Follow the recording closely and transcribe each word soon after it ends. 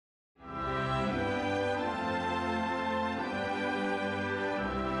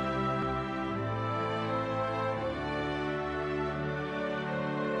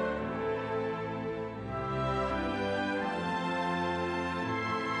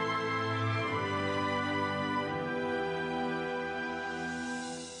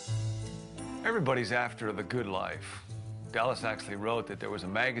Everybody's after the good life. Dallas actually wrote that there was a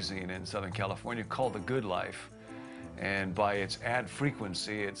magazine in Southern California called The Good Life, and by its ad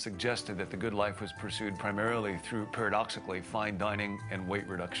frequency, it suggested that the good life was pursued primarily through, paradoxically, fine dining and weight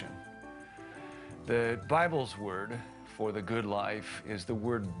reduction. The Bible's word for the good life is the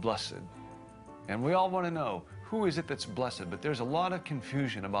word blessed. And we all want to know, who is it that's blessed? But there's a lot of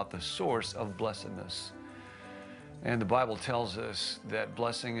confusion about the source of blessedness. And the Bible tells us that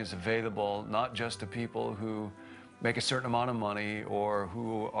blessing is available not just to people who make a certain amount of money, or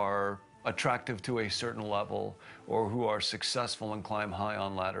who are attractive to a certain level, or who are successful and climb high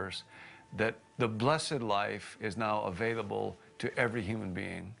on ladders, that the blessed life is now available to every human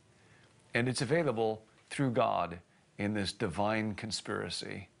being. And it's available through God in this divine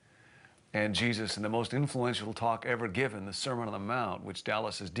conspiracy. And Jesus, in the most influential talk ever given, the Sermon on the Mount, which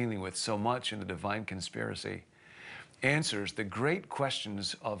Dallas is dealing with so much in the divine conspiracy, answers the great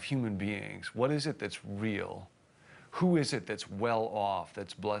questions of human beings. What is it that's real? Who is it that's well off,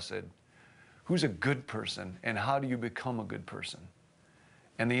 that's blessed? Who's a good person, and how do you become a good person?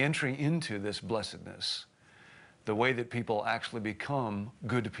 And the entry into this blessedness, the way that people actually become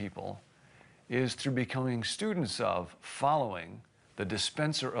good people, is through becoming students of, following the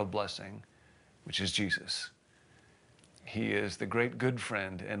dispenser of blessing, which is Jesus. He is the great good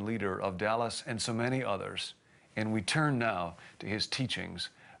friend and leader of Dallas and so many others. And we turn now to his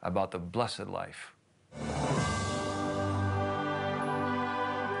teachings about the blessed life.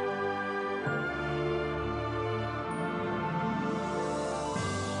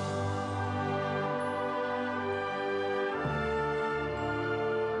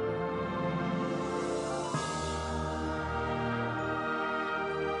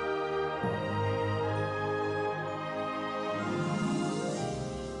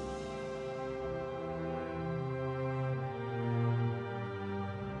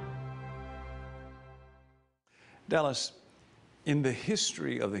 Dallas, in the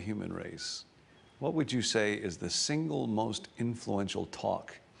history of the human race, what would you say is the single most influential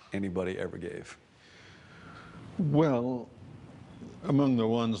talk anybody ever gave? Well, among the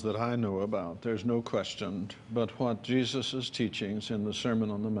ones that I know about, there's no question but what Jesus' teachings in the Sermon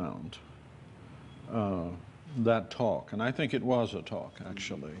on the Mount, that talk, and I think it was a talk,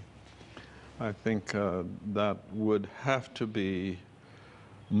 actually. I think that would have to be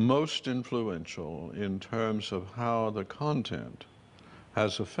most influential in terms of how the content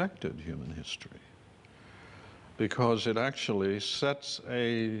has affected human history, because it actually sets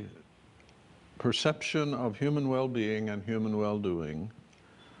a perception of human well-being and human well-doing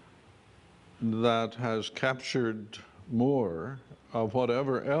that has captured more of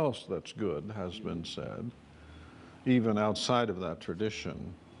whatever else that's good has been said, even outside of that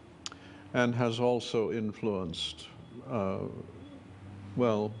tradition, and has also influenced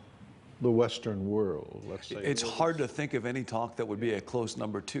well, the Western world, let's say. It's hard to think of any talk that would be a close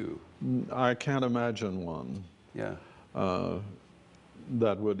number two. I can't imagine one. Yeah.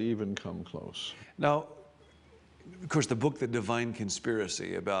 That would even come close. Now, of course, the book, The Divine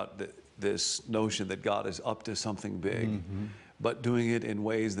Conspiracy, about this notion that God is up to something big, but doing it in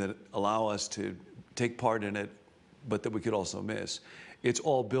ways that allow us to take part in it, but that we could also miss. It's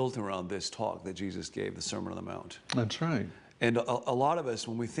all built around this talk that Jesus gave, the Sermon on the Mount. That's right. And a lot of us,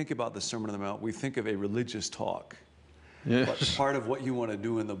 when we think about the Sermon on the Mount, we think of a religious talk. Yes. But part of what you want to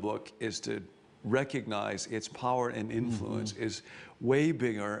do in the book is to recognize its power and influence is way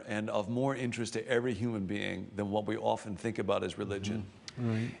bigger and of more interest to every human being than what we often think about as religion.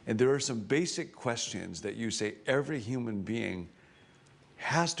 Right. And there are some basic questions that you say every human being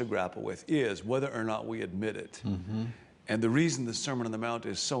has to grapple with, is whether or not we admit it. And the reason the Sermon on the Mount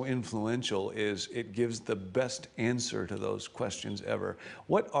is so influential is it gives the best answer to those questions ever.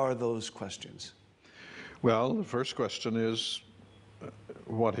 What are those questions? Well, the first question is,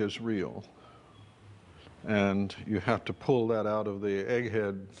 what is real? And you have to pull that out of the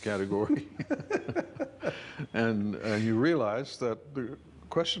egghead category. and you realize that the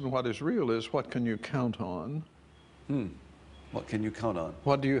question, what is real, is what can you count on? What can you count on?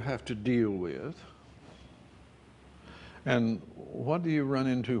 What do you have to deal with? And what do you run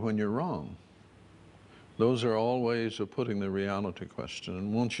into when you're wrong? Those are all ways of putting the reality question.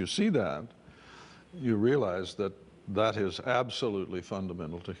 And once you see that, you realize that that is absolutely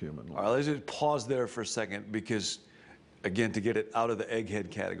fundamental to human life. All right, let's just pause there for a second, because, again, to get it out of the egghead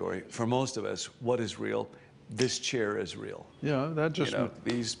category, for most of us, what is real? This chair is real. Yeah, that just... You know,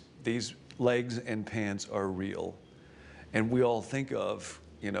 these legs and pants are real. And we all think of,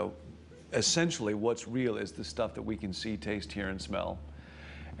 you know, essentially what's real is the stuff that we can see, taste, hear, and smell.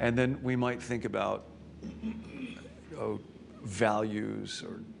 And then we might think about values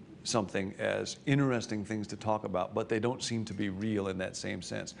or something as interesting things to talk about, but they don't seem to be real in that same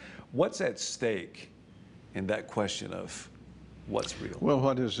sense. What's at stake in that question of what's real? Well,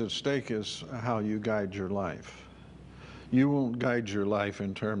 what is at stake is how you guide your life. You won't guide your life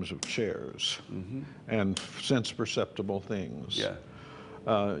in terms of chairs and sense-perceptible things. Yeah.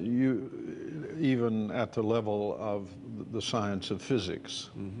 Even at the level of the science of physics,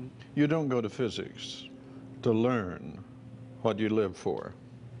 you don't go to physics to learn what you live for.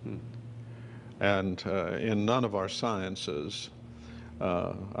 And in none of our sciences,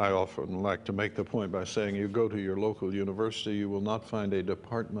 I often like to make the point by saying, you go to your local university, you will not find a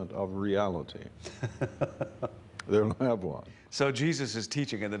department of reality. They don't have one. So Jesus is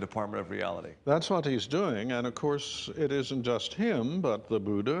teaching in the department of reality. That's what he's doing, and of course it isn't just him, but the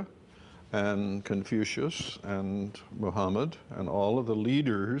Buddha and Confucius and Muhammad and all of the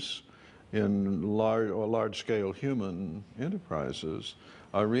leaders in large-scale human enterprises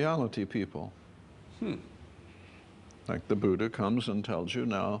are reality people. Like the Buddha comes and tells you,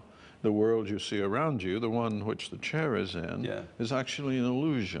 now the world you see around you, the one which the chair is in, is actually an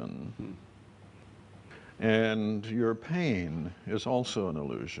illusion. And your pain is also an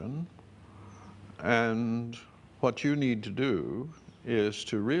illusion. And what you need to do is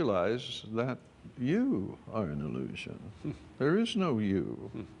to realize that you are an illusion. There is no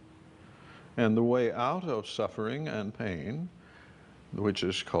you. And the way out of suffering and pain, which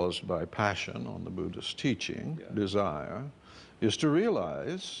is caused by passion on the Buddhist teaching, desire, is to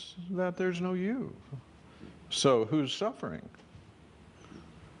realize that there's no you. So who's suffering?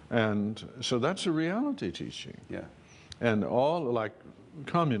 And so that's a reality teaching. Yeah. And all, like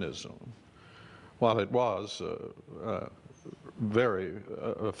communism, while it was very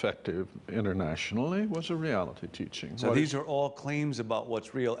effective internationally, was a reality teaching. So these are all claims about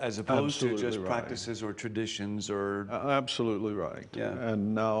what's real, as opposed to just right. practices or traditions or... Absolutely right. Yeah.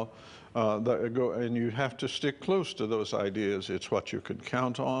 And now, and you have to stick close to those ideas. It's what you can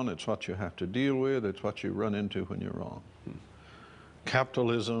count on, it's what you have to deal with, it's what you run into when you're wrong.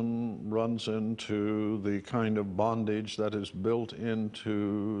 Capitalism runs into the kind of bondage that is built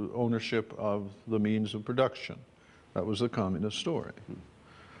into ownership of the means of production. That was the communist story.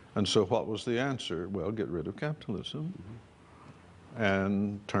 And so what was the answer? Well, get rid of capitalism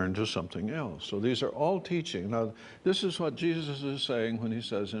and turn to something else. So these are all teaching. Now, this is what Jesus is saying when he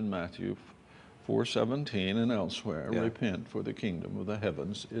says in Matthew 4:17 and elsewhere, repent, for the kingdom of the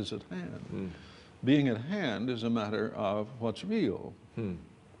heavens is at hand. Being at hand is a matter of what's real.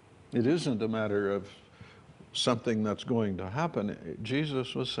 It isn't a matter of something that's going to happen.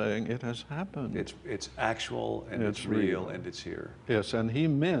 Jesus was saying it has happened. It's actual, and it's real, and it's here. Yes, and he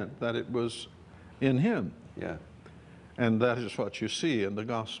meant that it was in him. Yeah. And that is what you see in the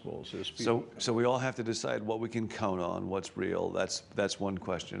Gospels. Is so we all have to decide what we can count on, what's real. That's one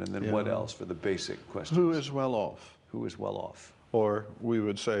question. And then what else for the basic questions? Who is well off? Who is well off? Or we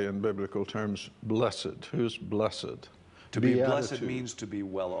would say in biblical terms, blessed. Who's blessed? To be blessed means to be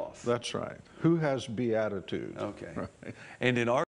well off. That's right. Who has beatitude? Okay. Right. And in our